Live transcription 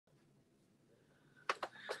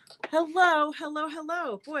Hello, hello,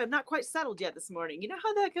 hello. Boy, I'm not quite settled yet this morning. You know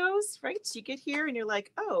how that goes, right? You get here and you're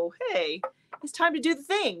like, oh, hey, it's time to do the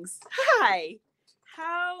things. Hi.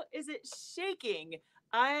 How is it shaking?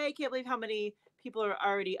 I can't believe how many people are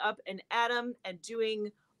already up and at 'em and doing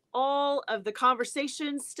all of the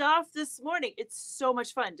conversation stuff this morning. It's so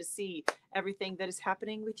much fun to see everything that is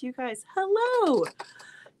happening with you guys. Hello.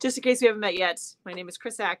 Just in case we haven't met yet, my name is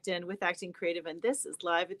Chris Acton with Acting Creative, and this is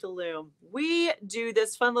Live at the Loom. We do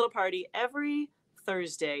this fun little party every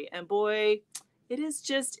Thursday, and boy, it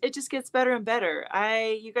just gets better and better.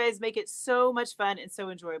 You guys make it so much fun and so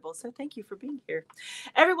enjoyable. So thank you for being here.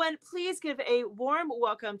 Everyone, please give a warm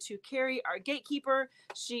welcome to Carrie, our gatekeeper.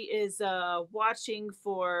 She is watching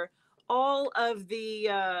for all of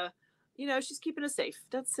the she's keeping us safe.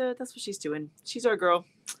 That's what she's doing. She's our girl.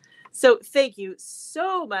 So thank you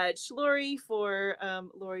so much, Lori, for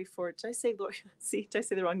did I say Lori? See, did I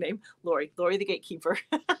say the wrong name? Lori the gatekeeper.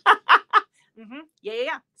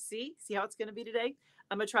 Yeah. See how it's gonna be today?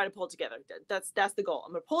 I'm gonna try to pull it together. That's the goal.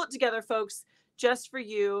 I'm gonna pull it together, folks, just for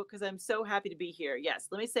you, because I'm so happy to be here. Yes,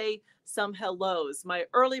 let me say some hellos. My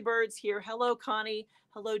early birds here. Hello, Connie.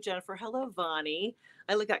 Hello, Jennifer. Hello, Vonnie.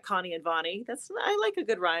 I like that, Connie and Vonnie. I like a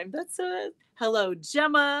good rhyme. That's hello,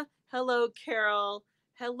 Gemma. Hello, Carol.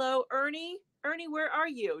 Hello, Ernie. Ernie, where are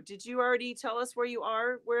you? Did you already tell us where you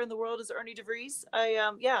are? Where in the world is Ernie DeVries? I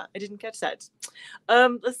didn't catch that.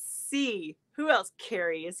 Let's see. Who else?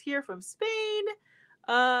 Carrie is here from Spain.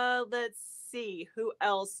 Let's see who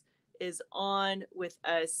else is on with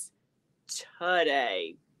us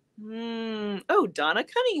today. Oh, Donna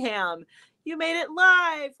Cunningham. You made it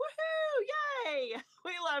live. Woohoo! Yay!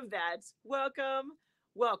 We love that. Welcome.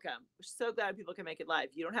 We're so glad people can make it live.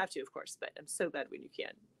 You don't have to, of course, but I'm so glad when you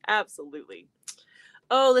can. Absolutely.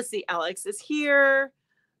 Oh, let's see. Alex is here.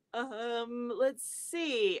 Let's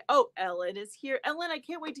see. Oh, Ellen is here. Ellen, I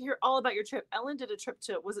can't wait to hear all about your trip. Ellen did a trip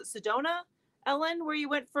to, was it Sedona? Ellen, where you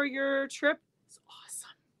went for your trip? It's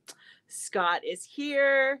awesome. Scott is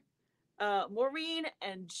here. Maureen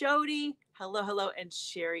and Jody. Hello. And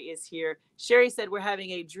Sherry is here. Sherry said we're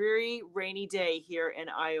having a dreary, rainy day here in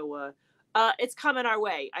Iowa. It's coming our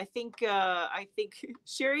way. I think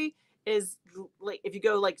Sherry is like, if you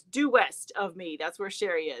go like due west of me, that's where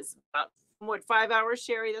Sherry is. What, 5 hours,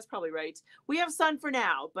 Sherry? That's probably right. We have sun for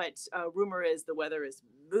now, but rumor is the weather is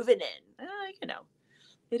moving in.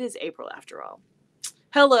 It is April after all.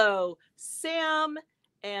 Hello, Sam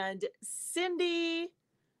and Cindy.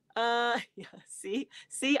 Yeah,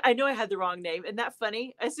 see, I know I had the wrong name. Isn't that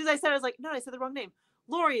funny? As soon as I said it, I was like, no, I said the wrong name.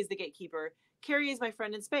 Lori is the gatekeeper. Carrie is my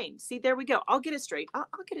friend in Spain. See, there we go. I'll get it straight. I'll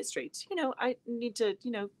get it straight. I need to,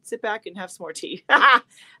 sit back and have some more tea.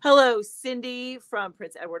 Hello, Cindy from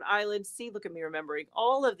Prince Edward Island. See, look at me remembering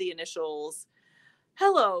all of the initials.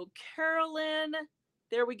 Hello, Carolyn.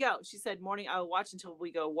 There we go. She said, morning, I'll watch until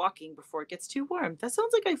we go walking before it gets too warm. That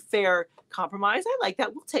sounds like a fair compromise. I like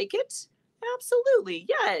that. We'll take it. Absolutely.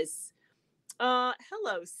 Yes.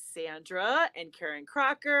 Hello, Sandra and Karen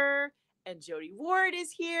Crocker and Jody Ward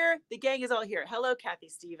is here. The gang is all here. Hello, Kathy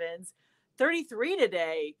Stevens. 33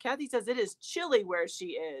 today. Kathy says it is chilly where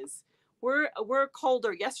she is. We're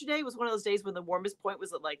colder. Yesterday was one of those days when the warmest point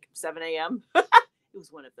was at like 7 a.m. It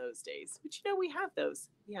was one of those days. But we have those.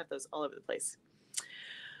 We have those all over the place.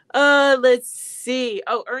 Let's see.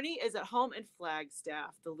 Oh, Ernie is at home in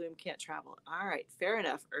Flagstaff. The Loom can't travel. All right, fair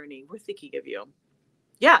enough, Ernie. We're thinking of you.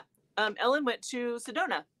 Yeah. Ellen went to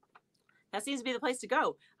Sedona. That seems to be the place to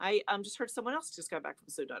go. I just heard someone else just got back from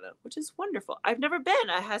Sedona, which is wonderful. I've never been.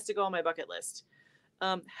 It has to go on my bucket list.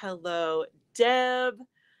 Hello, Deb.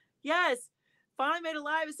 Yes, finally made it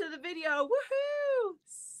live instead of the video. Woohoo!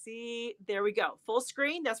 See, there we go. Full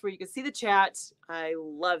screen. That's where you can see the chat. I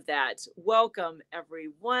love that. Welcome,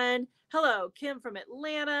 everyone. Hello, Kim from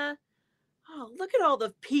Atlanta. Oh, look at all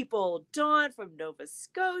the people. Dawn from Nova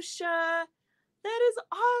Scotia. That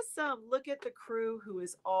is awesome. Look at the crew who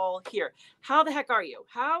is all here. How the heck are you?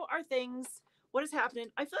 How are things? What is happening?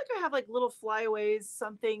 I feel like I have like little flyaways,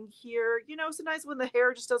 something here. Sometimes when the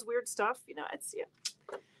hair just does weird stuff, it's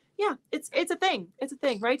it's a thing. It's a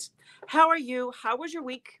thing, right? How are you? How was your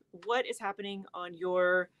week? What is happening on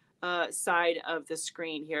your side of the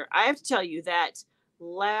screen here? I have to tell you that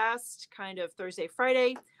last kind of Thursday,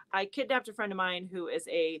 Friday, I kidnapped a friend of mine who is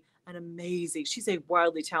she's a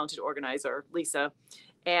wildly talented organizer, Lisa.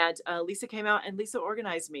 And Lisa came out and Lisa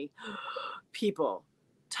organized me. People,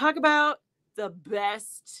 talk about the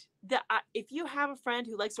best. If you have a friend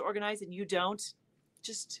who likes to organize and you don't,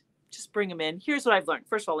 just bring them in. Here's what I've learned.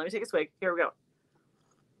 First of all, let me take a swig. Here we go.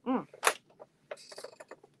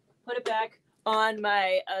 Put it back. on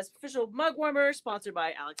my official mug warmer, sponsored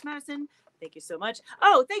by Alex Madison. Thank you so much.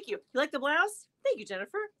 Oh, thank you. You like the blouse? Thank you,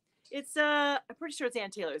 Jennifer. It's I'm pretty sure it's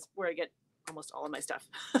Ann Taylor's, where I get almost all of my stuff.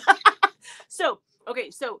 So,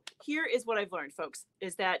 okay, so here is what I've learned, folks,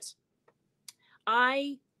 is that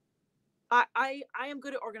I am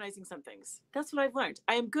good at organizing some things. That's what I've learned.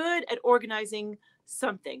 I am good at organizing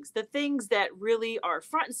some things, the things that really are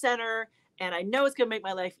front and center, and I know it's going to make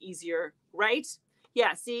my life easier, right?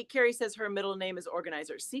 Yeah, see, Carrie says her middle name is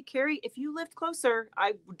Organizer. See, Carrie, if you lived closer,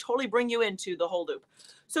 I would totally bring you into the whole loop.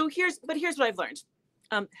 So here's what I've learned.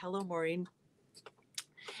 Hello, Maureen.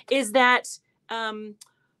 Is that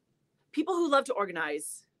people who love to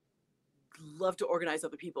organize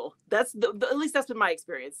other people. That's at least that's been my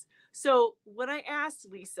experience. So when I asked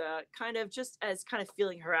Lisa, kind of just as kind of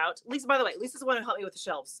feeling her out, Lisa, by the way, Lisa's the one who helped me with the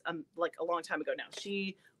shelves like a long time ago now.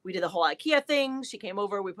 We did the whole IKEA thing. She came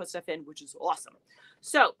over, we put stuff in, which is awesome.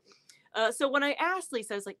 So when I asked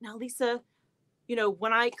Lisa, I was like, now Lisa, you know,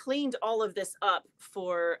 when I cleaned all of this up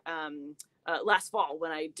for last fall,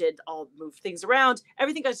 when I did all move things around,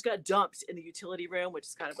 everything just got dumped in the utility room, which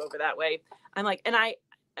is kind of over that way. I'm like, and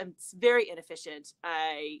I'm very inefficient.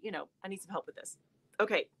 I need some help with this.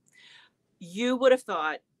 Okay. You would have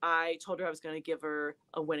thought I told her I was going to give her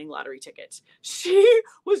a winning lottery ticket. She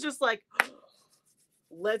was just like,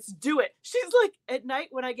 let's do it. She's like, at night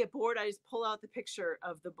when I get bored, I just pull out the picture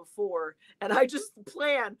of the before and I just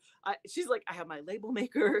plan. She's like, I have my label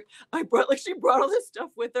maker. She brought all this stuff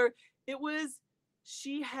with her.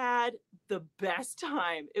 She had the best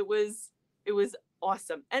time. It was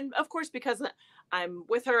awesome. And of course, because I'm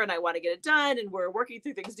with her and I want to get it done and we're working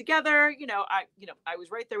through things together, I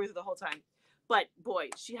was right there with her the whole time. But boy,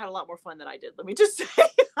 she had a lot more fun than I did. Let me just say.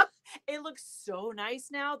 It looks so nice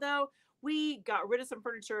now, though. We got rid of some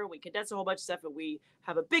furniture. We condensed a whole bunch of stuff and we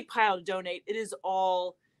have a big pile to donate. It is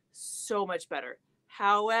all so much better.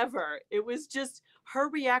 However, it was just, her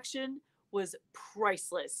reaction was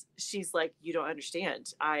priceless. She's like, you don't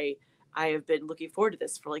understand. I have been looking forward to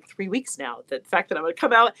this for like 3 weeks now. The fact that I'm going to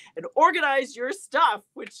come out and organize your stuff,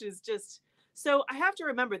 which is just, so I have to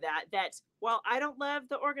remember that while I don't love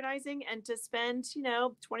the organizing, and to spend,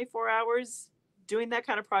 24 hours doing that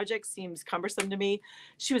kind of project seems cumbersome to me,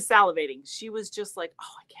 she was salivating. She was just like,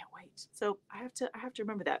 oh, I can't wait. So I have to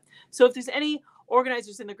remember that. So if there's any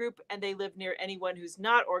organizers in the group and they live near anyone who's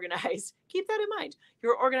not organized, keep that in mind.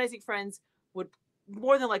 Your organizing friends would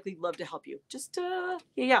more than likely love to help you. Just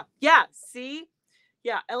yeah. See,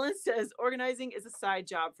 yeah. Ellen says organizing is a side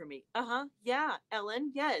job for me. Yeah,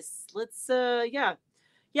 Ellen. Yes. Let's yeah.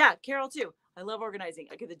 Carol too. I love organizing.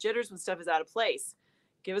 I get the jitters when stuff is out of place.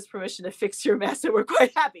 Give us permission to fix your mess and we're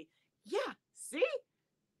quite happy. Yeah. See,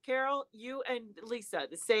 Carol, you and Lisa,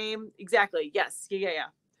 the same. Exactly. Yes. Yeah.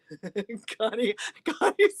 Connie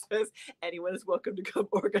says anyone is welcome to come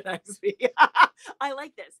organize me. I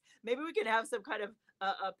like this. Maybe we can have some kind of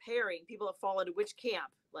a pairing, people that fall into which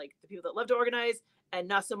camp, like the people that love to organize and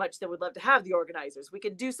not so much that would love to have the organizers. We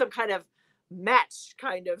can do some kind of match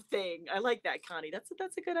kind of thing. I like that, Connie. That's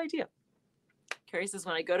a good idea. Carrie says,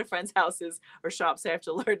 when I go to friends' houses or shops, I have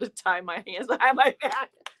to learn to tie my hands behind my back.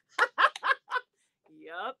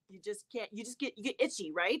 Yep. You get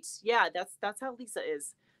itchy, right? Yeah, that's how Lisa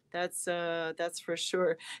is. That's for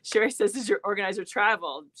sure. Sherry says, does your organizer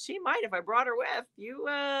travel? She might if I brought her with. You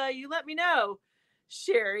let me know,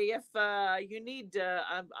 Sherry, if you need.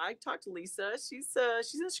 I talked to Lisa. She's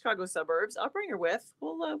in the Chicago suburbs. I'll bring her with.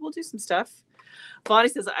 We'll do some stuff. Bonnie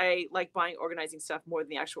says, I like buying organizing stuff more than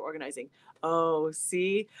the actual organizing. Oh,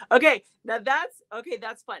 see? Okay, now that's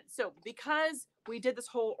fun. So because we did this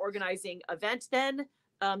whole organizing event then,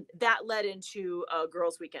 that led into a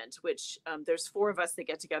girls' weekend, which there's 4 of us that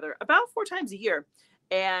get together about 4 times a year.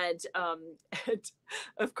 And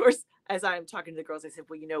of course, as I'm talking to the girls, I said,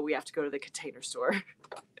 well, we have to go to the Container Store.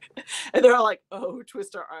 And they're all like, oh,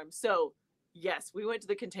 twist our arms. So yes, we went to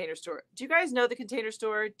the Container Store. Do you guys know the Container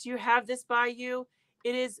Store? Do you have this by you?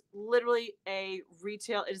 It is literally it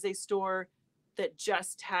is a store that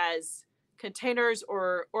just has containers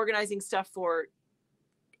or organizing stuff for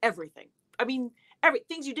everything. I mean,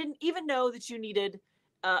 things you didn't even know that you needed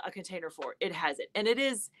a container for. It has it. And it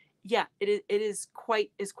is quite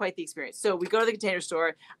the experience. So we go to the Container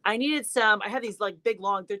Store. I have these like big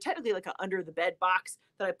long, they're technically like an under the bed box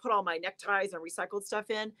that I put all my neckties and recycled stuff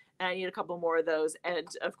in. And I need a couple more of those. And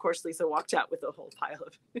of course, Lisa walked out with a whole pile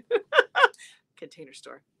of Container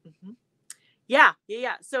Store. Mm-hmm. Yeah.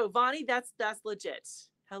 So Vonnie, that's legit.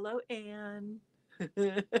 Hello, Anne.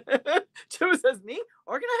 Joe says, me?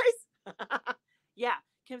 Organize? Yeah.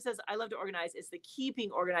 Kim says, I love to organize. It's the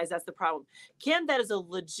keeping organized. That's the problem. Kim, that is a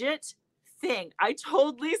legit thing. I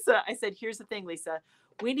told Lisa, I said, here's the thing, Lisa,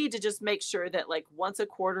 we need to just make sure that like once a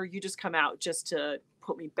quarter, you just come out just to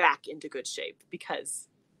put me back into good shape because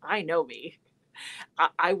I know me.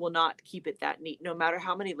 I will not keep it that neat, no matter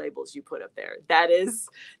how many labels you put up there.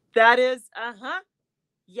 Uh-huh.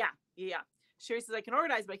 Yeah, yeah. Sherry says, I can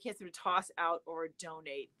organize, but I can't seem to toss out or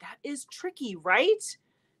donate. That is tricky, right?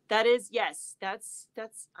 That is, yes, I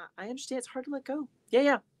understand. It's hard to let go. Yeah,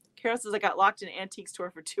 yeah. Carol says, I got locked in an antique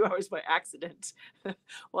store for 2 hours by accident.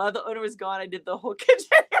 While the owner was gone, I did the whole kitchen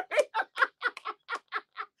area.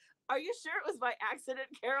 Are you sure it was by accident,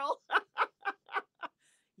 Carol?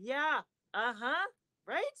 Yeah. Uh-huh.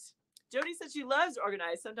 Right? Jody says she loves to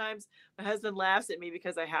organize. Sometimes my husband laughs at me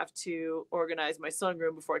because I have to organize my sewing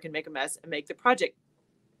room before I can make a mess and make the project.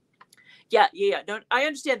 Yeah. Don't I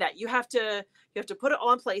understand that. You have to put it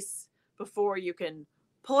all in place before you can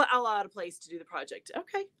pull it all out of place to do the project.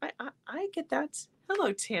 Okay. I get that.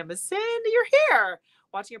 Hello, Tamison. You're here.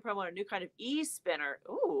 Watching a promo on a new kind of e-spinner.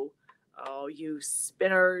 Ooh. Oh, you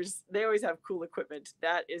spinners. They always have cool equipment.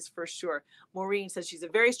 That is for sure. Maureen says she's a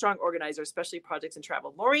very strong organizer, especially projects and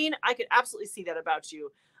travel. Maureen, I could absolutely see that about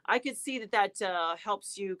you. I could see that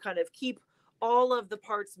helps you kind of keep all of the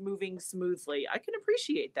parts moving smoothly. I can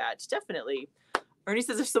appreciate that. Definitely. Ernie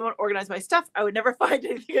says if someone organized my stuff, I would never find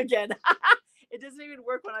anything again. It doesn't even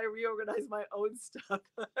work when I reorganize my own stuff.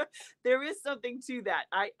 There is something to that.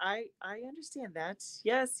 I understand that.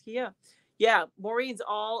 Yes, yeah. Yeah, Maureen's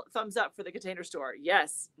all thumbs up for the Container Store.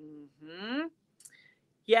 Yes. Mm-hmm.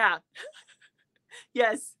 Yeah.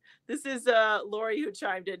 Yes. This is Lori who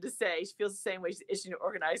chimed in to say she feels the same way. She's issuing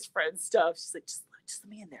organized friend stuff. She's like, just let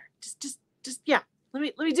me in there. Just yeah. Let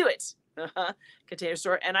me do it. Container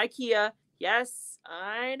Store and IKEA. Yes,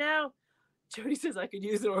 I know. Jody says I could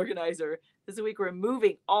use an organizer. This week we're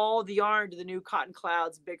moving all the yarn to the new Cotton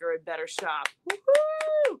Clouds bigger and better shop.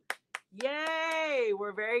 Woohoo! Yay!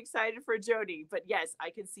 We're very excited for Jody, but yes, I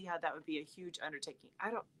can see how that would be a huge undertaking.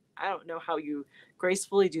 I don't know how you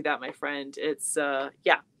gracefully do that, my friend. It's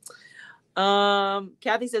yeah.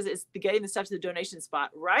 Kathy says it's getting the stuff to the donation spot,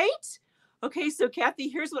 right? Okay, so Kathy,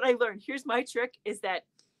 here's what I learned. Here's my trick: is that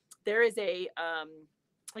there is a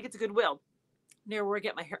like it's a Goodwill near where I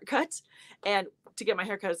get my haircut, and to get my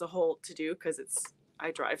haircut is a whole to do because I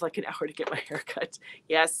drive like an hour to get my haircut.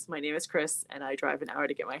 Yes, my name is Chris, and I drive an hour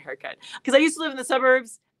to get my haircut because I used to live in the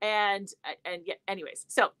suburbs. And yeah, anyways,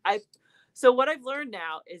 so what I've learned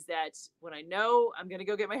now is that when I know I'm gonna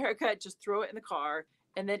go get my haircut, just throw it in the car,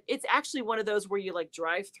 and then it's actually one of those where you like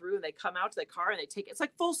drive through and they come out to the car and they take it's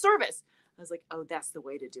like full service. I was like, oh, that's the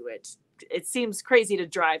way to do it. It seems crazy to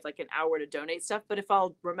drive like an hour to donate stuff, but if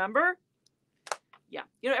I'll remember, yeah,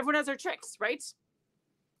 everyone has their tricks, right?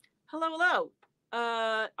 Hello.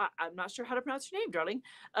 I'm not sure how to pronounce your name, darling.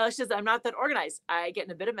 She says, I'm not that organized. I get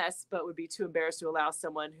in a bit of mess, but would be too embarrassed to allow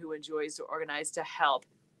someone who enjoys to organize to help.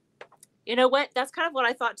 You know what? That's kind of what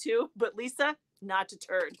I thought too. But Lisa, not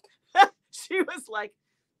deterred. She was like,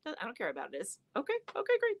 I don't care about this. Okay,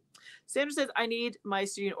 great. Sandra says, I need my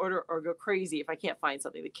student order or go crazy if I can't find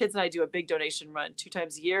something. The kids and I do a big donation run 2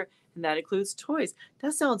 times a year, and that includes toys.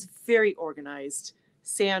 That sounds very organized.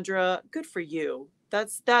 Sandra, good for you.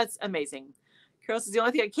 That's amazing. Carol says, the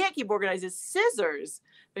only thing I can't keep organized is scissors.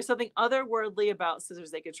 There's something otherworldly about scissors.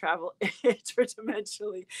 They could travel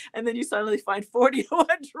interdimensionally, and then you suddenly find 40 in one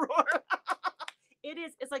drawer.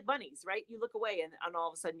 It's like bunnies, right? You look away and all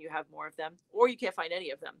of a sudden you have more of them, or you can't find any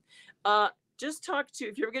of them. Just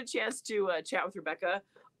if you ever get a chance to chat with Rebecca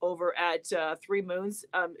over at 3 Moons,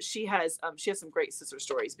 she has some great scissor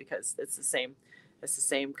stories because it's the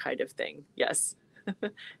same kind of thing. Yes.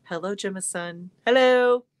 Hello, Gemma-san.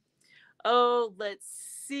 Hello. Oh, let's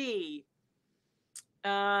see.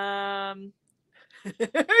 Carrie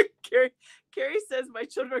says, my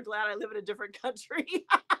children are glad I live in a different country.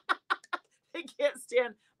 They can't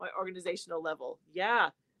stand my organizational level. Yeah.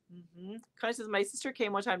 Mm-hmm. Connie says, my sister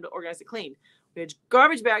came one time to organize and clean. We had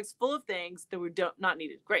garbage bags full of things that were not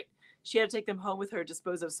needed. Great. She had to take them home with her,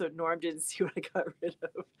 dispose of, so Norm didn't see what I got rid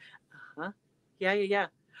of. Uh-huh. Yeah.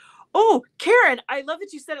 Oh, Karen, I love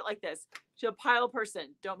that you said it like this. She's a pile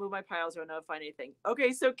person. Don't move my piles or I'll never find anything.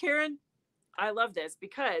 Okay, so Karen, I love this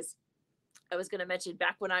because I was going to mention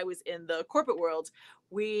back when I was in the corporate world,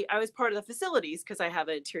 I was part of the facilities because I have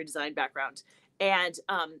an interior design background. And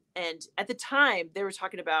at the time they were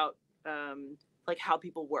talking about like how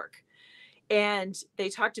people work. And they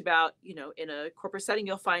talked about, in a corporate setting,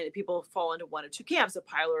 you'll find that people fall into one of 2 camps, a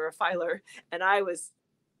piler or a filer. And I was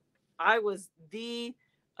the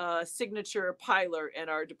signature piler in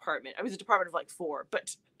our department. I was a department of like 4,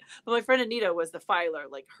 but But my friend Anita was the filer.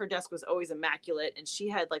 Like her desk was always immaculate, and she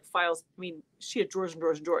had like files. I mean, she had drawers and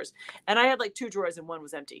drawers and drawers, and I had like 2 drawers and one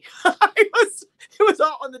was empty. It was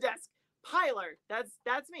all on the desk. Piler.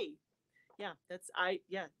 That's me. Yeah,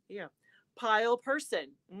 yeah. Pile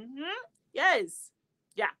person. Yes.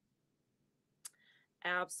 Yeah.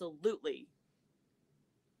 Absolutely.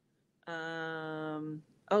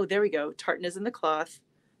 Oh, there we go. Tartan is in the cloth.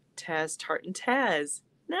 Taz, tartan, Taz.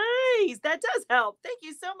 Nice. That does help. Thank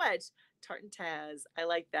you so much. Tartan Taz. I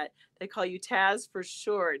like that. They call you Taz for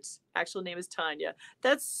short. Actual name is Tanya.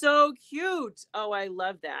 That's so cute. Oh, I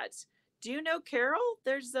love that. Do you know Carol?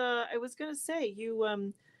 There's I was gonna say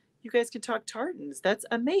you guys can talk tartans. That's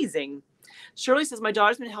amazing. Shirley says my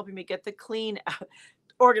daughter's been helping me get the clean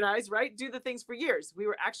organized, right? Do the things for years. We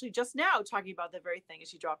were actually just now talking about that very thing as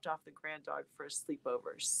she dropped off the grand dog for a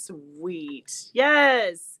sleepover. Sweet.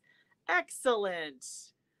 Yes. Excellent.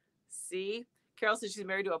 See? Carol says she's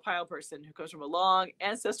married to a pile person who comes from a long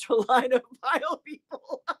ancestral line of pile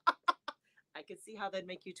people. I can see how that'd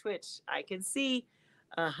make you twitch. I can see.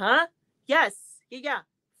 Yes. Yeah,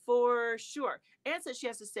 for sure. Anne says she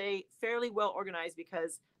has to stay fairly well organized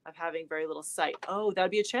because of having very little sight. Oh, that'd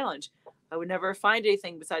be a challenge. I would never find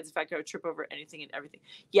anything besides the fact I would trip over anything and everything.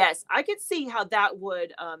 Yes, I could see how that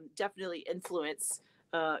would definitely influence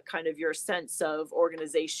kind of your sense of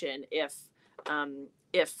organization if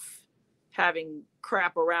having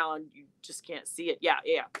crap around, you just can't see it. Yeah.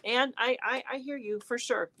 And I hear you for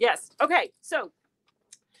sure. Yes. Okay. So,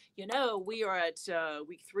 we are at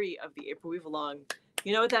week 3 of the April Weave Along.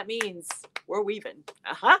 You know what that means? We're weaving.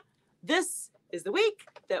 This is the week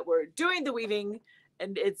that we're doing the weaving,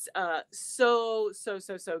 and it's so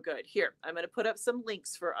good. Here, I'm going to put up some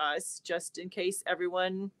links for us just in case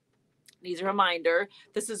everyone needs a reminder.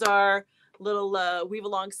 This is our little Weave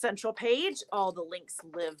Along central page. All the links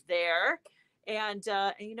live there. And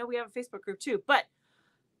we have a Facebook group too. But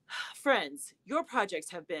friends, your projects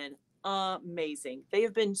have been amazing. They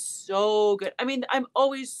have been so good. I mean, I'm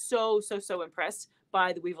always so impressed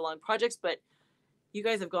by the Weave Along projects, but you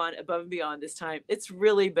guys have gone above and beyond this time. It's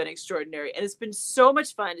really been extraordinary. And it's been so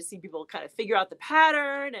much fun to see people kind of figure out the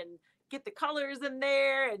pattern and get the colors in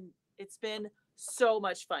there. And it's been so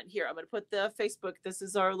much fun. Here, I'm going to put the Facebook. This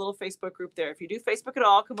is our little Facebook group there. If you do Facebook at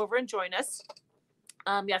all, come over and join us.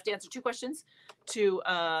 You have to answer 2 questions to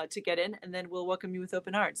get in, and then we'll welcome you with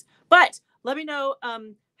open arms. But let me know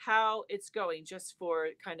how it's going, just for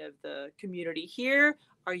kind of the community here.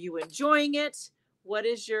 Are you enjoying it? What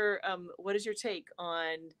is your take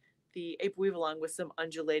on the April Weave Along with some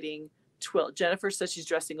undulating twill? Jennifer says she's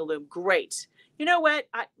dressing a loom. Great. You know what?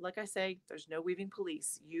 Like I say, there's no weaving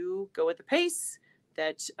police. You go at the pace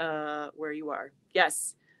that where you are.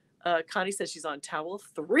 Yes. Connie says she's on towel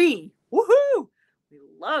 3. Woohoo! We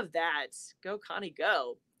love that. Go, Connie,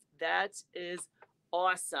 go. That is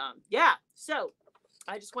awesome. Yeah. So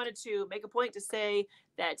I just wanted to make a point to say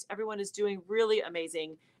that everyone is doing really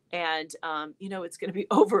amazing. And, it's going to be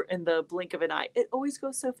over in the blink of an eye. It always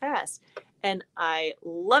goes so fast. And I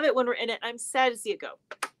love it when we're in it. I'm sad to see it go.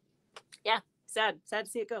 Yeah, sad to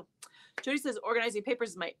see it go. Jody says, organizing papers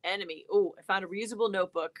is my enemy. Oh, I found a reusable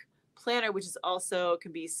notebook planner, which is also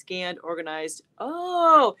can be scanned, organized.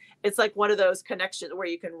 Oh, it's like one of those connections where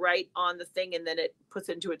you can write on the thing and then it puts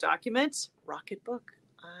it into a document. Rocket book.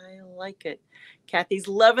 I like it. Kathy's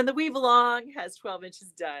loving the Weave Along, has 12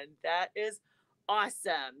 inches done. That is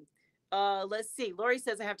awesome. Let's see. Lori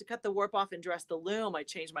says I have to cut the warp off and dress the loom. I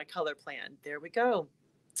changed my color plan. There we go.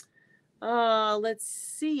 Let's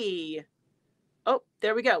see. Oh,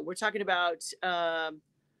 there we go. We're talking about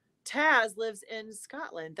Taz lives in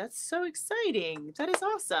Scotland. That's so exciting. That is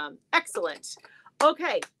awesome. Excellent.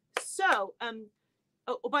 Okay. So,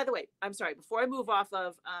 oh, by the way, I'm sorry. Before I move off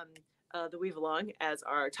of the Weave Along as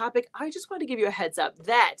our topic, I just want to give you a heads up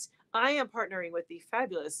that I am partnering with the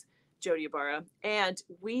fabulous Jody Ibarra, and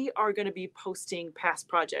we are going to be posting past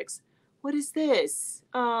projects. What is this?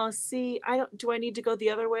 See, do I need to go the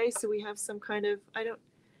other way? So we have some kind of,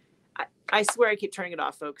 I swear I keep turning it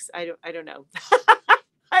off, folks. I don't know.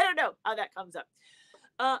 I don't know how that comes up.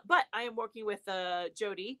 But I am working with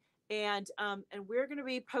Jody, and we're going to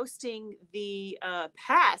be posting the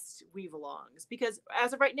past Weave Alongs, because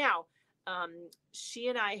as of right now, she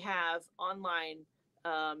and I have online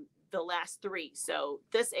the last 3. So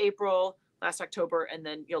this April, last October, and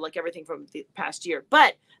then, like everything from the past year.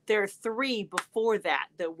 But there are 3 before that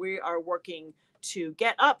we are working to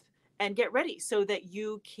get up and get ready so that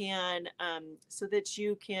you can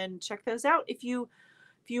check those out if you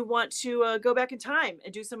want to go back in time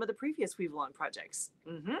and do some of the previous Weave Along projects.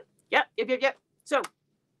 Yep. So,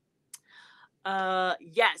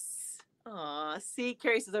 yes. Aw, see,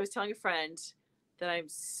 Carrie says, I was telling a friend that I'm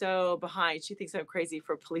so behind. She thinks I'm crazy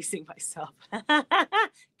for policing myself.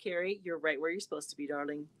 Carrie, you're right where you're supposed to be,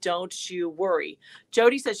 darling. Don't you worry.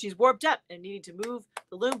 Jody says she's warped up and needing to move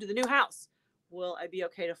the loom to the new house. Will I be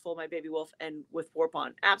okay to fold my baby wolf and with warp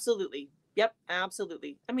on? Absolutely. Yep,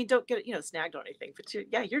 absolutely. I mean, don't get it, snagged on anything. But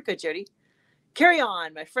yeah, you're good, Jody. Carry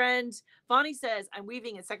on, my friend. Bonnie says, I'm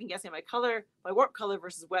weaving and second guessing my warp color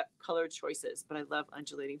versus wet color choices, but I love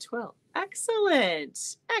undulating twill.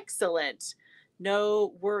 Excellent. Excellent.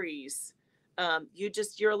 No worries.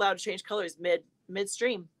 You're allowed to change colors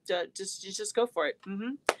midstream. Just go for it.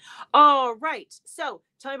 Mm-hmm. All right. So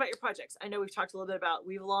tell me about your projects. I know we've talked a little bit about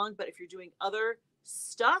Weave Along, but if you're doing other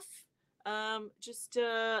stuff, just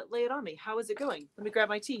lay it on me. How is it going? Let me grab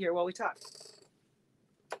my tea here while we talk.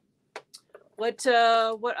 What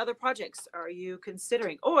other projects are you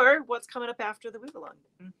considering, or what's coming up after the Weave Along?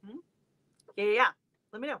 Mm-hmm. Yeah.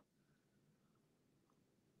 Let me know.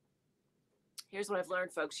 Here's what I've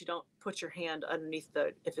learned, folks. You don't put your hand underneath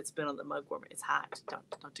if it's been on the mug warmer. It's hot.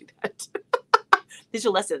 Don't do that. These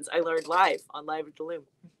are lessons I learned live with the Loom.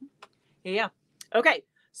 Mm-hmm. Yeah. Okay.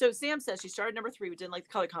 So Sam says she started number 3. We didn't like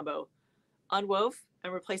the color combo. Unwove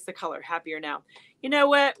and replace the color. Happier now. You know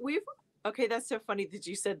what? Okay. That's so funny that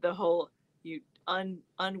you said the whole. You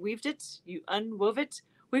unweaved it. You unwove it.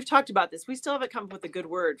 We've talked about this. We still haven't come up with a good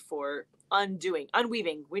word for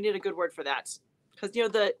unweaving. We need a good word for that, because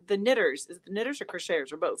the knitters, is it the knitters or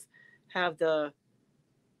crocheters or both, have the.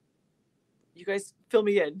 You guys fill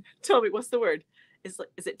me in. Tell me, what's the word? Is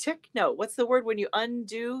it tick? No. What's the word when you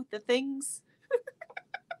undo the things?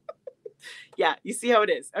 Yeah, you see how it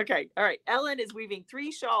is. Okay. All right. Ellen is weaving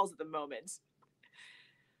 3 shawls at the moment.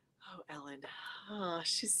 Oh, Ellen. Oh,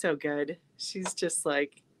 she's so good. She's just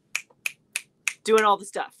like doing all the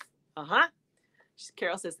stuff.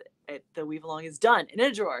 Carol says that the Weave Along is done and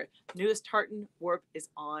in a drawer. The newest tartan warp is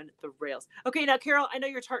on the rails. Okay, now Carol, I know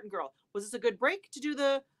you're a tartan girl. Was this a good break to do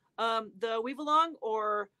the Weave Along,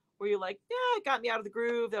 or were you like, yeah, it got me out of the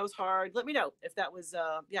groove? That was hard. Let me know if that was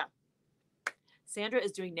yeah. Sandra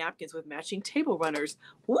is doing napkins with matching table runners.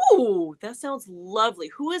 Ooh, that sounds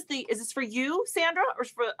lovely. Is this for you, Sandra, or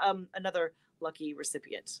for another lucky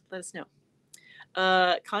recipient? Let us know.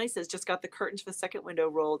 Connie says, just got the curtains for the second window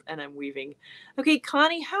rolled and I'm weaving. Okay,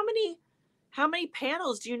 Connie, how many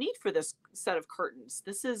panels do you need for this set of curtains?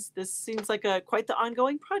 This seems like quite the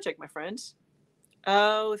ongoing project, my friend.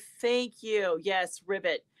 Oh, thank you. Yes,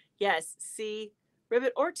 ribbit. Yes, see,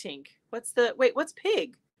 ribbit or tink. What's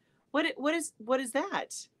pig? What is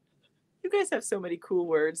that? You guys have so many cool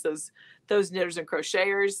words, those knitters and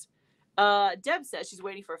crocheters. Deb says she's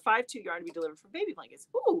waiting for a 5/2 yarn to be delivered for baby blankets.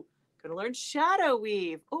 Ooh, gonna learn shadow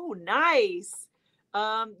weave. Oh, nice.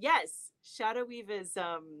 Yes, shadow weave is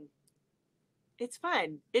it's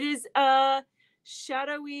fun. It is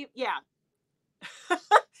shadow weave. Yeah.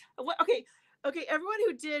 Okay, everyone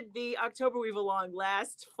who did the October Weave Along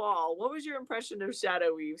last fall, what was your impression of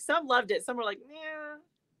shadow weave? Some loved it. Some were like,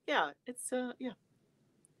 yeah, it's yeah.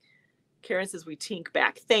 Karen says we tink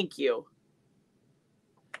back. Thank you.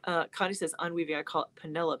 Connie says unweaving. I call it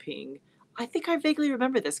Penelopeing. I think I vaguely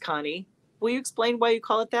remember this, Connie. Will you explain why you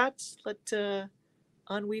call it that?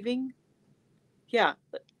 Unweaving. Yeah,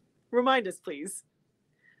 remind us, please.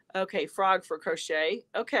 Okay, frog for crochet.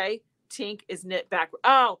 Okay, tink is knit backward.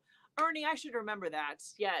 Oh, Ernie, I should remember that.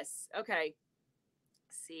 Yes. Okay.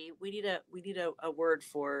 See, we need a word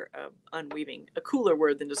for unweaving, a cooler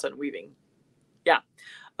word than just unweaving. Yeah.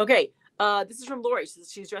 Okay. This is from Lori.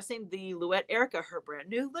 She's dressing the Louette Erica, her brand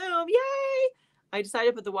new loom. Yay! I decided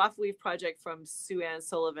to put the waffle weave project from Sue Ann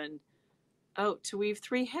Sullivan out to weave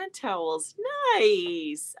 3 hand towels.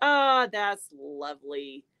 Nice. That's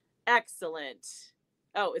lovely. Excellent.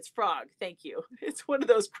 Oh, it's frog. Thank you. It's one of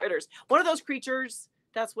those critters. One of those creatures.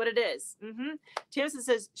 That's what it is. Mm-hmm. Tamsin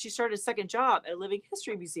says she started a second job at a living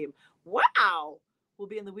history museum. Wow. We'll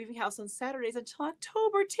be in the weaving house on Saturdays until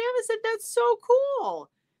October. Tamsin, that's so cool.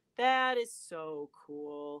 That is so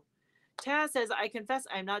cool. Taz says, I confess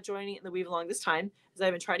I'm not joining in the Weave Along this time, as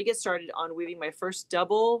I've been trying to get started on weaving my first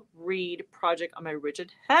double reed project on my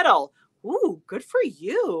rigid heddle. Ooh, good for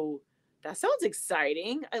you. That sounds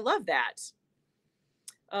exciting. I love that.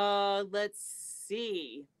 Let's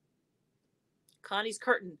see. Connie's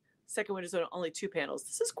curtain, second window zone, only 2 panels.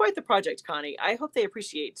 This is quite the project, Connie. I hope they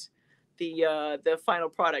appreciate the final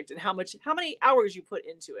product and how many hours you put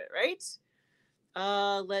into it, right?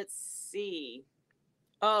 Let's see.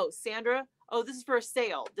 Oh, Sandra. Oh, this is for a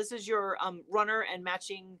sale. This is your runner and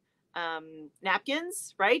matching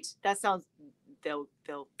napkins, right? That sounds they'll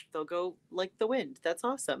go like the wind. That's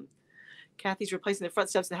awesome. Kathy's replacing the front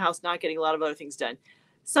steps in the house, not getting a lot of other things done.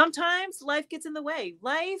 Sometimes life gets in the way.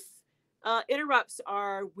 Life interrupts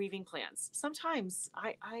our weaving plans. Sometimes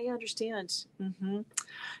I understand.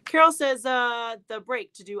 Carol says the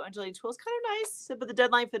break to do undulating twill is kind of nice, but the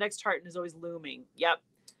deadline for the next tartan is always looming. Yep.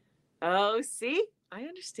 Oh, see? I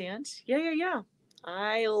understand. Yeah.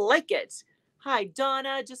 I like it. Hi,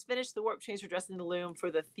 Donna. Just finished the warp change for dressing the loom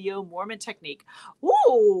for the Theo Mormon technique.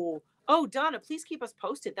 Ooh. Oh, Donna, please keep us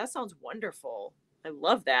posted. That sounds wonderful. I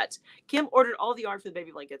love that. Kim ordered all the yarn for the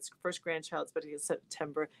baby blankets. First grandchild's birthday in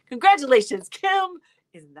September. Congratulations, Kim.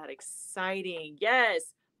 Isn't that exciting?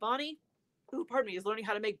 Yes. Bonnie, pardon me, is learning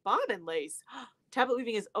how to make bobbin lace. Tablet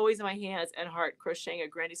weaving is always in my hands and heart. Crocheting a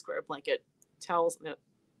granny square blanket. Towels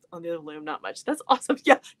on the other loom, not much. That's awesome.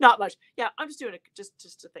 Yeah, not much. Yeah, I'm just doing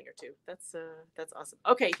just a thing or two. That's awesome.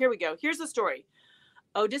 Okay, here we go. Here's the story.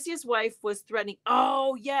 Odysseus' wife was threatening.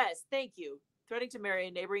 Oh yes, thank you. Threatening to marry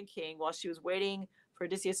a neighboring king while she was waiting for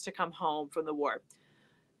Odysseus to come home from the war.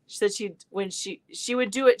 She said when she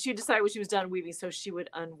would do it, she'd decide when she was done weaving, so she would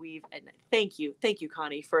unweave. And thank you,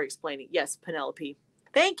 Connie, for explaining. Yes, Penelope.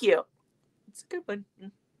 Thank you. It's a good one.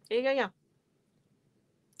 Yeah.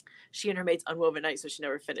 She and her maids unwove at night, so she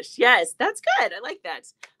never finished. Yes, that's good. I like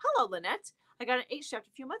that. Hello, Lynette. I got an 8 shaft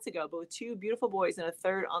a few months ago, but with 2 beautiful boys and a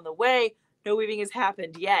 3rd on the way. No weaving has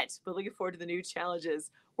happened yet, but looking forward to the new challenges.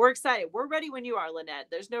 We're excited. We're ready when you are, Lynette.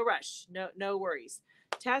 There's no rush. No worries.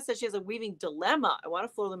 Taz says she has a weaving dilemma. I want a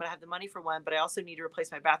floor loom and I have the money for one, but I also need to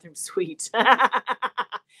replace my bathroom suite.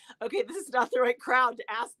 Okay, this is not the right crowd to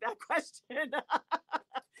ask that question.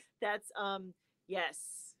 That's yes.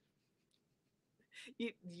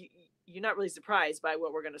 You're not really surprised by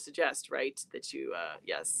what we're going to suggest, right? That you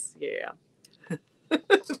yes, yeah.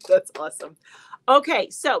 That's awesome. Okay,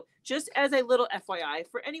 so just as a little FYI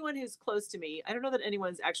for anyone who's close to me, I don't know that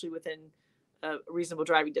anyone's actually within a reasonable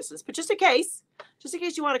driving distance, but just in case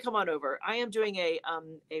you want to come on over, I am doing a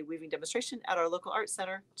weaving demonstration at our local art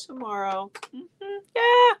center tomorrow.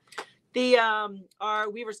 Yeah, the our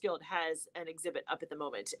Weavers Guild has an exhibit up at the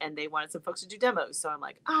moment, and they wanted some folks to do demos, so I'm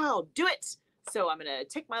like, I'll do it. So I'm gonna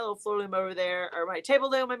take my little floor loom over there, or my table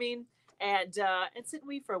loom, I mean, and sit and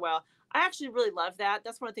weave for a while. I actually really love that.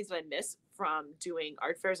 That's one of the things that I miss from doing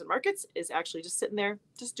art fairs and markets is actually just sitting there,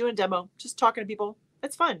 just doing a demo, just talking to people.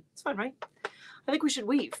 It's fun. It's fun, right? I think we should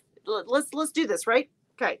weave. Let's do this, right?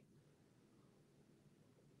 Okay.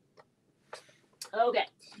 Okay.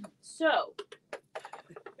 So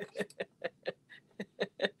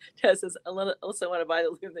Tess says, also want to buy the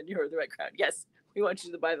loom, then you're the right crowd. Yes, we want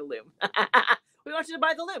you to buy the loom. We want you to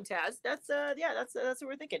buy the loom, Taz. That's what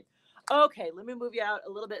we're thinking. Okay, let me move you out a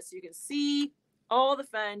little bit so you can see all the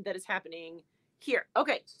fun that is happening here.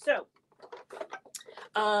 Okay, so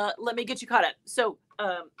let me get you caught up. So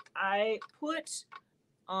I put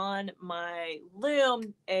on my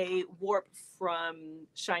loom a warp from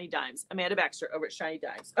Shiny Dimes, Amanda Baxter over at Shiny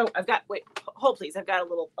Dimes. Oh, hold please. I've got a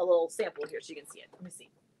little sample here so you can see it. Let me see.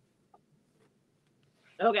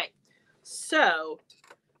 Okay, so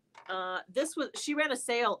she ran a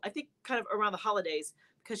sale, I think kind of around the holidays,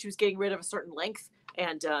 because she was getting rid of a certain length,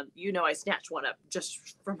 and I snatched one up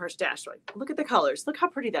just from her stash. Like, look at the colors. Look how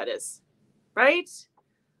pretty that is, right?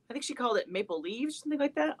 I think she called it Maple Leaves, something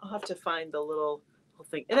like that. I'll have to find the little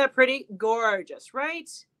thing. Isn't that pretty? Gorgeous, right?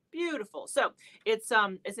 Beautiful. So it's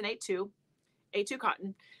an 8-2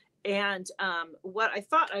 cotton. And what I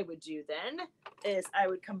thought I would do then is I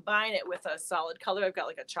would combine it with a solid color. I've got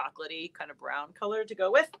like a chocolatey kind of brown color to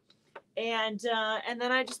go with. And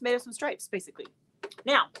then I just made up some stripes, basically.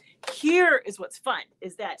 Now, here is what's fun,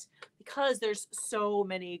 is that because there's so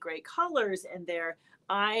many great colors in there,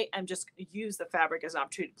 I am just use the fabric as an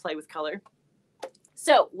opportunity to play with color.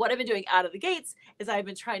 So what I've been doing out of the gates is I've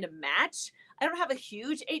been trying to match. I don't have a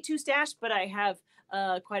huge 8-2 stash, but I have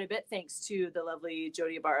quite a bit thanks to the lovely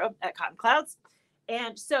Jody Ibarra at Cotton Clouds.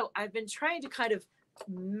 And so I've been trying to kind of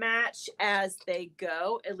match as they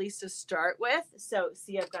go, at least to start with. So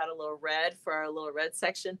see, I've got a little red for our little red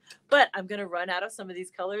section, but I'm going to run out of some of these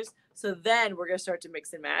colors. So then we're going to start to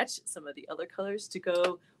mix and match some of the other colors to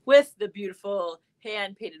go with the beautiful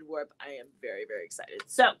hand painted warp. I am very, very excited.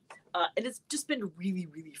 So, and it's just been really,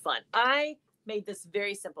 really fun. I made this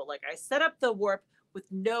very simple. Like, I set up the warp with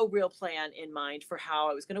no real plan in mind for how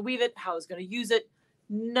I was going to weave it, how I was going to use it,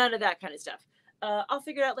 none of that kind of stuff. I'll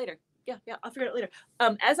figure it out later. Yeah, I'll figure it out later.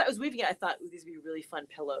 As I was weaving it, I thought, ooh, these would be really fun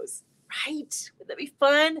pillows, right? Would that be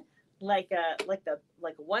fun? Like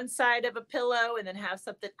one side of a pillow, and then have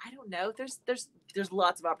something. I don't know. There's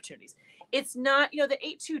lots of opportunities. It's not, the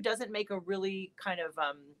 8-2 doesn't make a really kind of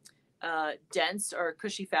dense or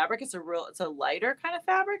cushy fabric. It's a lighter kind of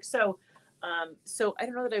fabric. So I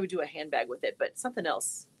don't know that I would do a handbag with it, but something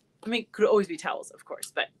else. I mean, could always be towels, of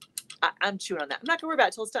course, but I'm chewing on that. I'm not gonna worry about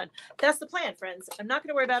it till it's done. That's the plan, friends. I'm not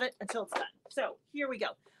gonna worry about it until it's done. So here we go.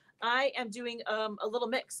 I am doing a little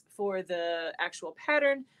mix for the actual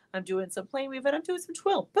pattern. I'm doing some plain weave and I'm doing some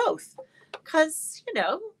twill, both, because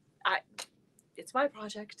it's my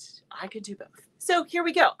project. I could do both. So here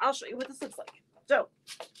we go. I'll show you what this looks like. So,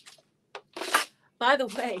 by the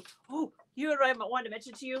way, you know what I wanted to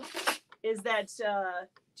mention to you is that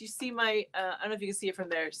do you see my? I don't know if you can see it from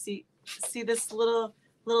there. See this little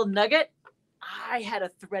nugget? I had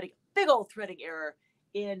a big old threading error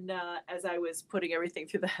in as I was putting everything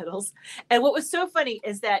through the heddles. And what was so funny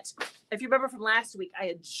is that if you remember from last week, I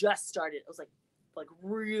had just started. It was like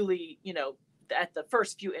really, at the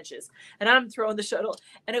first few inches, and I'm throwing the shuttle.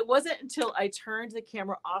 And it wasn't until I turned the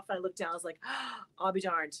camera off and I looked down, I was like, I'll be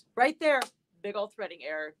darned. Right there, big old threading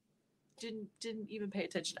error. Didn't even pay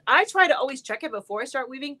attention. I try to always check it before I start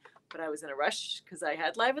weaving, but I was in a rush because I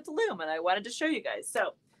had live at the Loom and I wanted to show you guys.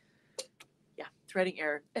 So yeah, threading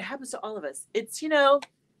error. It happens to all of us. It's,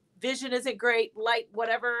 vision isn't great, light,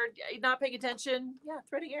 whatever, not paying attention. Yeah,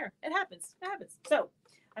 threading error. It happens. So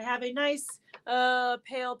I have a nice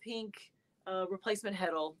pale pink replacement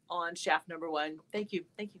heddle on shaft number 1. Thank you.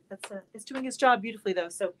 That's it's doing its job beautifully though.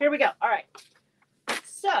 So here we go. All right.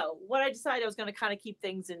 So what I decided, I was going to kind of keep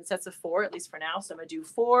things in sets of 4, at least for now. So I'm going to do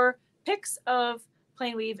 4 picks of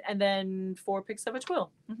plain weave and then 4 picks of a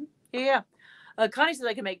twill. Yeah. Connie says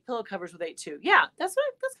I can make pillow covers with 8 too. Yeah, that's kind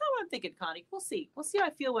of what I'm thinking, Connie. We'll see how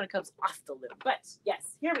I feel when it comes off the loom. But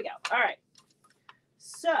yes, here we go. All right.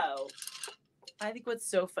 So I think what's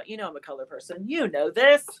so fun, I'm a color person. You know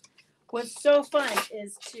this. What's so fun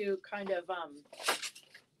is to kind of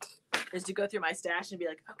is to go through my stash and be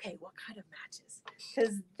like, okay, what kind of matches?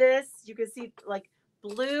 Because this, you can see like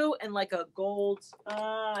blue and like a gold.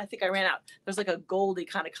 I think I ran out. There's like a goldy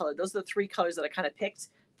kind of color. Those are the 3 colors that I kind of picked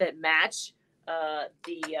that match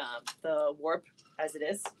the warp as it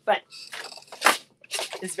is. But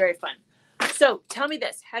it's very fun. So tell me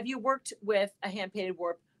this: have you worked with a hand painted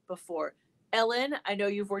warp before? Ellen, I know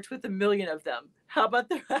you've worked with a million of them. How about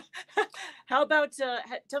tell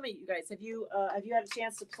me, you guys, have you had a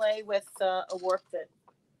chance to play with a warp that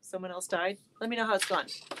someone else dyed? Let me know how it's gone.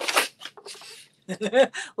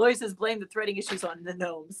 Lori says blame the threading issues on the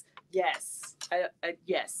gnomes. Yes.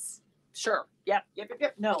 Yes. Sure. Yep.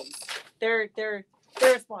 Gnomes. They're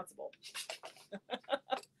responsible.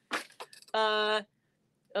 Ellen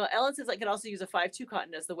says I could also use a 5/2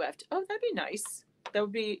 cotton as the weft. Oh, that'd be nice. That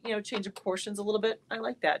would be, change the proportions a little bit. I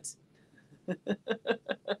like that.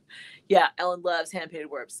 Yeah, Ellen loves hand-painted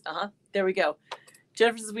warps. There we go.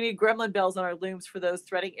 Jennifer says we need gremlin bells on our looms for those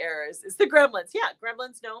threading errors. It's the gremlins. Yeah,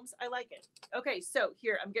 gremlins, gnomes. I like it. Okay, so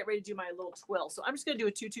here, I'm getting ready to do my little twill. So I'm just going to do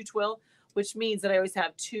a 2-2 twill, which means that I always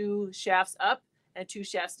have 2 shafts up and 2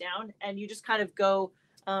 shafts down. And you just kind of go,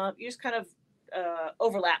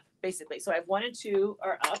 overlap, basically. So I have 1 and 2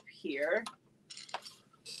 are up here.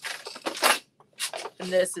 And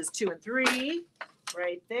this is 2 and 3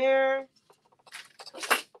 right there.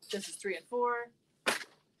 This is 3 and 4.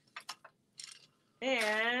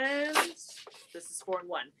 And this is 4 and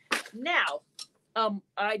 1. Now,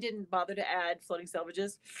 I didn't bother to add floating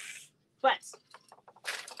selvages, but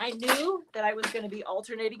I knew that I was going to be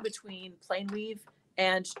alternating between plain weave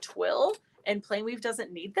and twill, and plain weave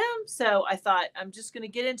doesn't need them. So I thought I'm just going to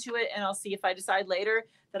get into it, and I'll see if I decide later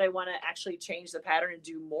that I want to actually change the pattern and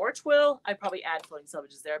do more twill. I probably add floating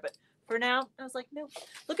selvages there, but for now, I was like, no.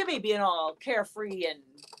 Look at me being all carefree and,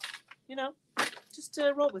 just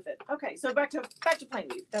to roll with it. Okay, so back to plain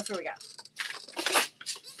weave. That's what we got.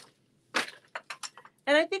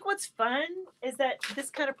 And I think what's fun is that this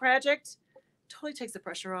kind of project totally takes the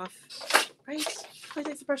pressure off, right? Totally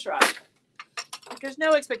takes the pressure off. Like, there's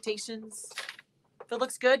no expectations. If it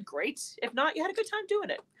looks good, great. If not, you had a good time doing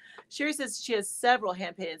it. Sherry says she has several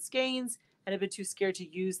hand-painted skeins and have been too scared to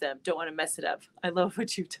use them. Don't want to mess it up. I love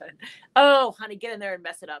what you've done. Oh, honey, get in there and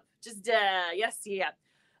mess it up. Just, yes, yeah.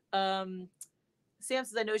 Sam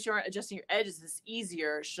says, I noticed you aren't adjusting your edges. It's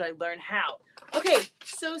easier. Should I learn how? Okay,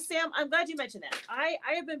 so Sam, I'm glad you mentioned that. I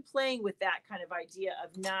have been playing with that kind of idea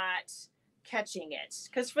of not catching it,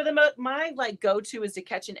 because for my go-to is to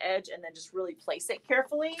catch an edge and then just really place it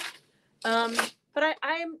carefully. But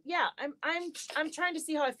I'm trying to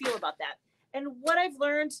see how I feel about that. And what I've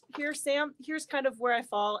learned here, Sam, here's kind of where I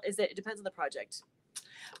fall, is that it depends on the project.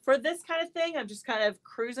 For this kind of thing, I'm just kind of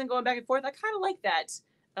cruising, going back and forth. I kind of like that.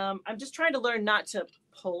 I'm just trying to learn not to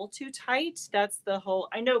pull too tight. That's the whole,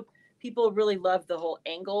 I know people really love the whole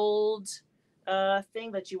angled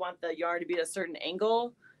thing, that you want the yarn to be at a certain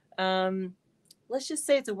angle. Let's just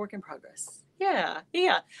say it's a work in progress. Yeah.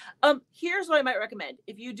 Yeah. Here's what I might recommend.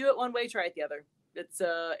 If you do it one way, try it the other. It's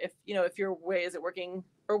if you know if your way isn't working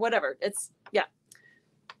or whatever. It's yeah.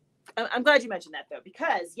 I'm glad you mentioned that though,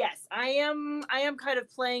 because yes, I am kind of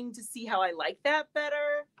playing to see how I like that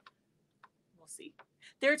better. We'll see.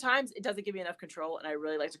 There are times it doesn't give me enough control, and I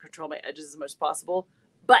really like to control my edges as much as possible.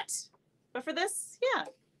 But for this, yeah,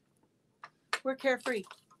 we're carefree.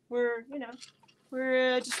 We're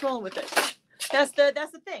we're just rolling with it. That's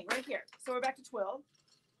the thing right here. So we're back to 12.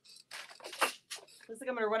 Looks like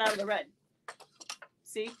I'm gonna run out of the red.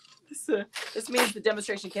 See, this means the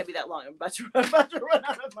demonstration can't be that long. I'm about to run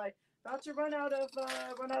out of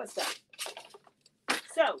stuff.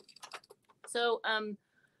 So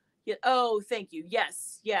yeah. Oh, thank you.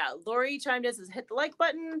 Yes, yeah. Lori chimed in, says hit the like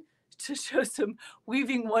button to show some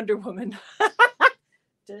weaving Wonder Woman.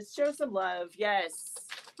 To show some love. Yes,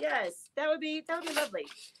 yes. That would be lovely.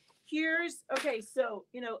 Here's okay. So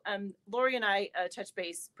Lori and I touch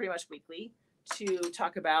base pretty much weekly to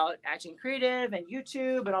talk about acting creative and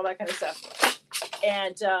YouTube and all that kind of stuff.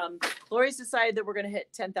 And Lori's decided that we're going to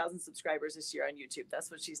hit 10,000 subscribers this year on YouTube.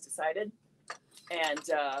 That's what she's decided. And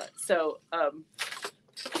so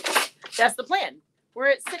that's the plan. We're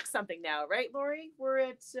at 6 something now, right, Lori? We're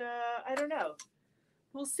at, I don't know.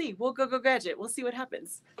 We'll see. We'll go gadget. We'll see what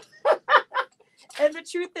happens. And the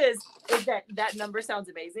truth is that number sounds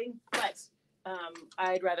amazing, but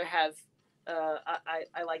I'd rather have,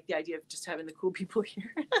 I like the idea of just having the cool people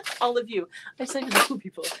here. All of you. I just like the cool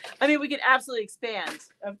people. I mean, we could absolutely expand.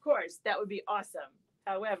 Of course, that would be awesome.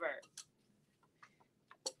 However,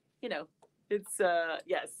 it's,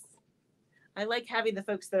 yes. I like having the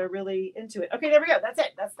folks that are really into it. Okay, there we go. That's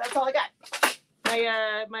it. That's all I got.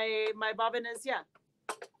 My bobbin is, yeah.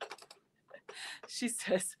 She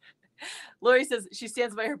says, Lori says she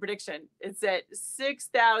stands by her prediction. It's at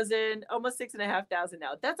 6,000, almost 6,500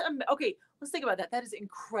 now. That's okay. Let's think about that. That is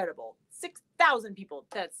incredible. 6,000 people.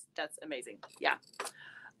 That's amazing. Yeah.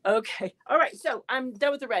 Okay. All right. So I'm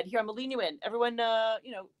done with the red. Here, I'm gonna lean you in. Everyone,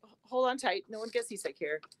 hold on tight. No one gets seasick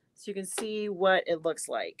here, so you can see what it looks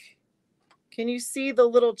like. Can you see the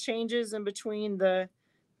little changes in between the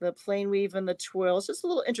plain weave and the twill? It's just a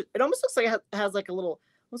little interesting. It almost looks like it has like a little.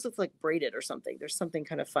 Almost looks like braided or something. There's something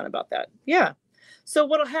kind of fun about that. Yeah. So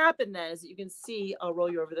what'll happen then is that you can see, I'll roll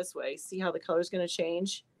you over this way. See how the color is going to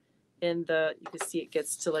change you can see it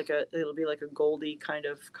gets to it'll be like a goldy kind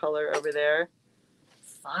of color over there.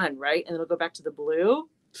 Fun, right? And it'll go back to the blue.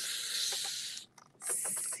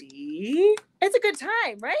 See? It's a good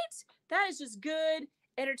time, right? That is just good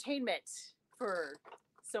entertainment for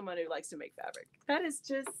someone who likes to make fabric. That is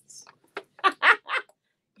just,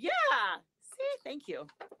 yeah. Thank you.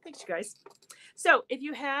 Thanks, you guys. So if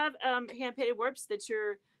you have hand painted warps that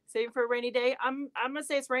you're saving for a rainy day, I'm gonna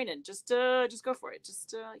say it's raining. Just go for it.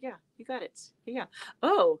 Yeah, you got it. Yeah.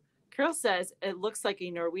 Oh, Carol says it looks like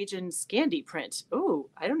a Norwegian Scandi print.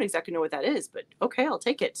 Oh, I don't exactly know what that is, but okay, I'll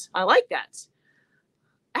take it. I like that.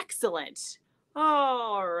 Excellent.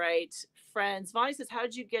 All right, friends. Vonnie says, how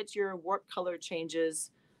did you get your warp color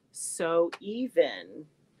changes so even?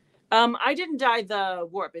 I didn't dye the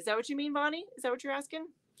warp. Is that what you mean, Vonnie? Is that what you're asking?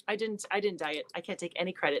 I didn't dye it. I can't take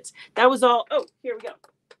any credit. That was all. Oh, here we go.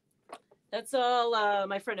 That's all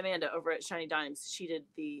my friend Amanda over at Shiny Dimes. She did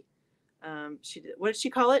what did she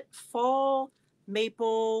call it? Fall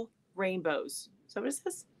maple rainbows. Is that what it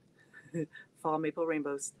says? Fall maple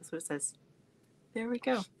rainbows. That's what it says. There we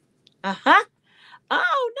go. Uh-huh.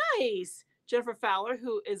 Oh, nice. Jennifer Fowler,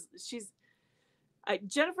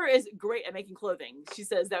 Jennifer is great at making clothing. She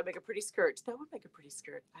says that would make a pretty skirt. That would make a pretty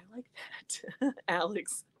skirt. I like that.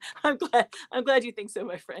 Alex, I'm glad you think so,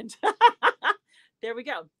 my friend. There we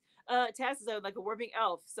go. Taz says I would like a warping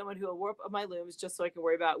elf, someone who will warp up my looms just so I can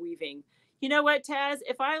worry about weaving. You know what, Taz?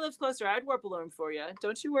 If I lived closer, I'd warp a loom for you.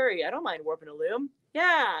 Don't you worry. I don't mind warping a loom.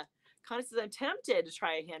 Yeah. Connie says I'm tempted to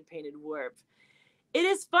try a hand-painted warp. It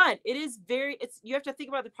is fun. You have to think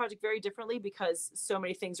about the project very differently because so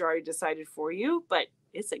many things are already decided for you, but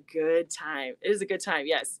it's a good time. It is a good time.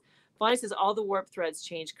 Yes. Bonnie says all the warp threads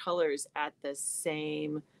change colors at the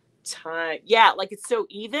same time. Yeah. Like it's so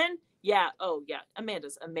even. Yeah. Oh yeah.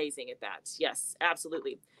 Amanda's amazing at that. Yes,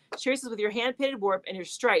 absolutely. Sherry says with your hand painted warp and your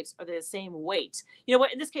stripes, are they the same weight? You know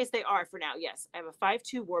what? In this case, they are for now. Yes. I have a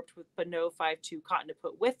 5/2 warped but no 5/2 cotton to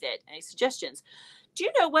put with it. Any suggestions? Do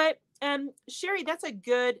you know what? Sherry, that's a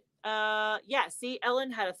good, yeah, see,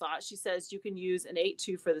 Ellen had a thought. She says you can use an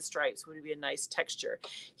 8/2 for the stripes. Would be a nice texture.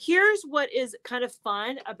 Here's what is kind of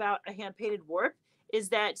fun about a hand-painted warp is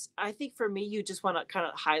that I think for me, you just want to kind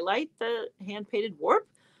of highlight the hand-painted warp.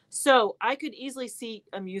 So I could easily see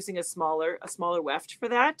I'm using a smaller weft for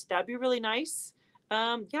that. That'd be really nice.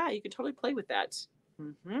 Yeah, you can totally play with that.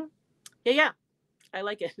 Yeah. I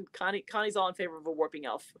like it. Connie's all in favor of a warping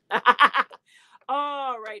elf.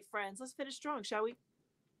 All right, friends, let's finish strong, shall we?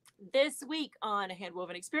 This week on A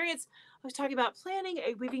Handwoven Experience, I was talking about planning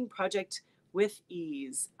a weaving project with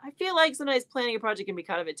ease. I feel like sometimes planning a project can be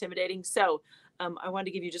kind of intimidating, so I wanted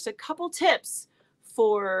to give you just a couple tips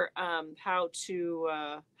for how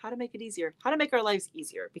to make it easier, how to make our lives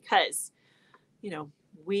easier, because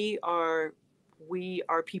we are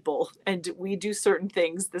people and we do certain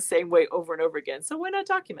things the same way over and over again. So why not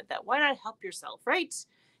document that? Why not help yourself, right?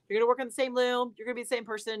 You're going to work on the same loom. You're going to be the same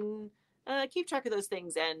person. Keep track of those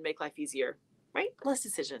things and make life easier, right? Less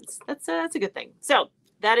decisions. That's a good thing. So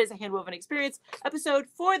that is A Handwoven Experience episode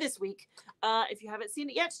for this week. If you haven't seen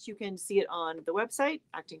it yet, you can see it on the website,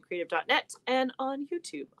 actingcreative.net, and on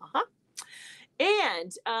YouTube.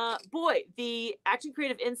 And boy, the Acting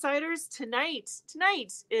Creative Insiders tonight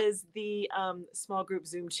is the small group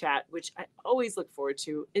Zoom chat, which I always look forward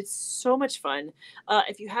to. It's so much fun.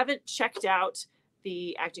 If you haven't checked out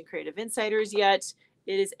the Acting Creative Insiders yet,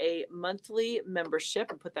 it is a monthly membership.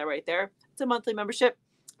 I'll put that right there. It's a monthly membership.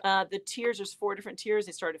 The tiers, there's 4 different tiers.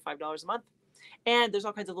 They start at $5 a month. And there's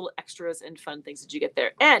all kinds of little extras and fun things that you get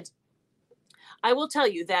there. And I will tell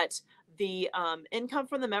you that the income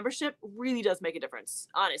from the membership really does make a difference.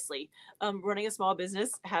 Honestly, running a small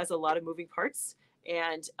business has a lot of moving parts,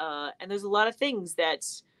 and there's a lot of things that,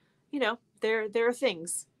 there are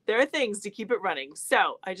things to keep it running.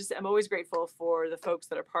 So I'm always grateful for the folks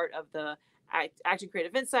that are part of the Acting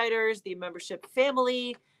Creative Insiders, the membership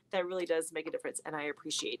family. That really does make a difference, and I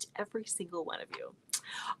appreciate every single one of you.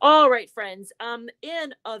 All right, friends.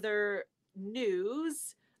 In other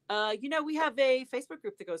news, we have a Facebook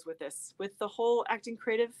group that goes with this, with the whole Acting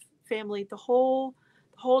Creative family, the whole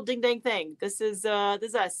ding dang thing. This is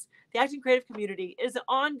us. The Acting Creative community is an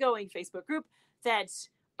ongoing Facebook group that,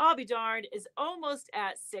 I'll be darned, is almost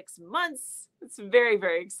at 6 months. It's very,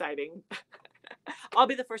 very exciting. I'll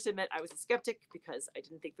be the first to admit I was a skeptic because I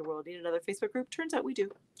didn't think the world needed another Facebook group. Turns out we do.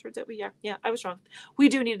 Yeah, I was wrong. We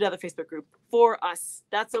do need another Facebook group for us.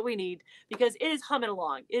 That's what we need, because it is humming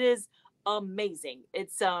along. It is amazing.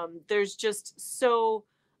 It's there's just so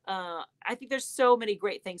I think there's so many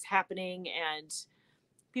great things happening, and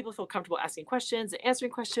people feel comfortable asking questions and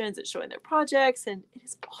answering questions and showing their projects, and it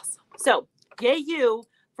is awesome. So yay you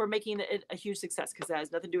for making it a huge success, because that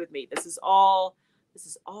has nothing to do with me. This is all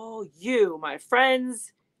you, my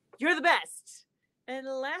friends. You're the best. And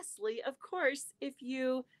lastly, of course, if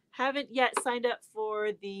you haven't yet signed up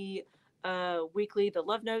for the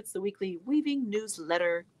Love Notes, the weekly weaving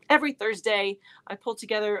newsletter, every Thursday I pull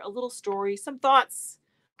together a little story, some thoughts,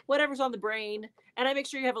 whatever's on the brain, and I make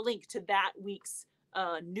sure you have a link to that week's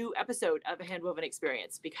new episode of A Handwoven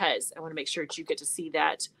Experience, because I want to make sure that you get to see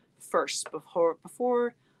that first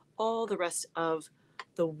before all the rest of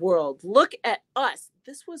the world. Look at us.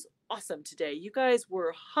 This was awesome today. You guys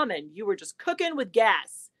were humming. You were just cooking with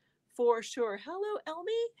gas for sure. Hello,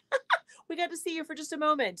 Elmi. We got to see you for just a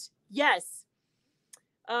moment. Yes.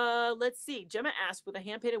 Let's see. Gemma asked, with a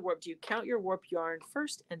hand-painted warp, do you count your warp yarn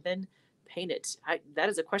first and then paint it? That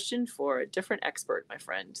is a question for a different expert, my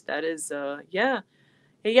friend. That is, yeah.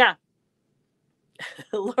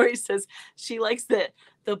 Lori says she likes the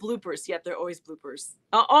bloopers. Yep, they're always bloopers.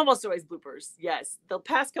 Almost always bloopers. Yes. The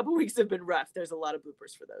past couple weeks have been rough. There's a lot of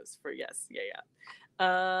bloopers for those.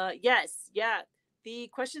 Yes. The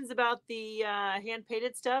questions about the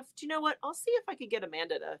hand-painted stuff. Do you know what? I'll see if I can get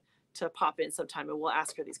Amanda to pop in sometime, and we'll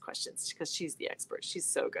ask her these questions, because she's the expert. She's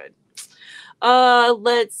so good.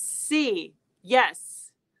 Let's see.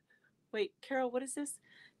 Yes. Wait, Carol, what is this?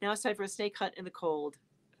 Now it's time for a snake hunt in the cold.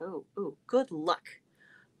 Oh, good luck.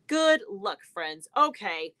 Good luck, friends.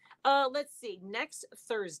 Okay, let's see. Next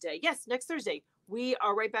Thursday. Yes, next Thursday. We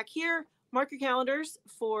are right back here. Mark your calendars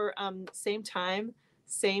for same time,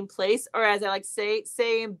 same place, or as I like to say,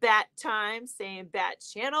 same bat time, same bat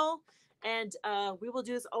channel. And we will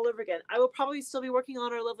do this all over again. I will probably still be working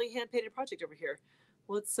on our lovely hand-painted project over here.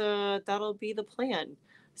 That'll be the plan.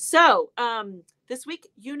 So this week,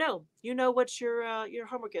 you know what your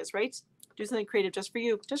homework is, right? Do something creative just for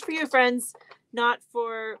you, friends, not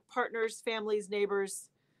for partners, families, neighbors,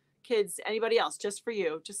 kids, anybody else, just for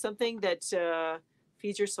you. Just something that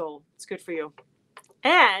feeds your soul. It's good for you.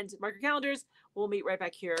 And mark your calendars. We'll meet right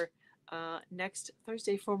back here next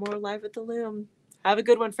Thursday for more Live at the Loom. Have a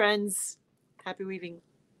good one, friends. Happy weaving.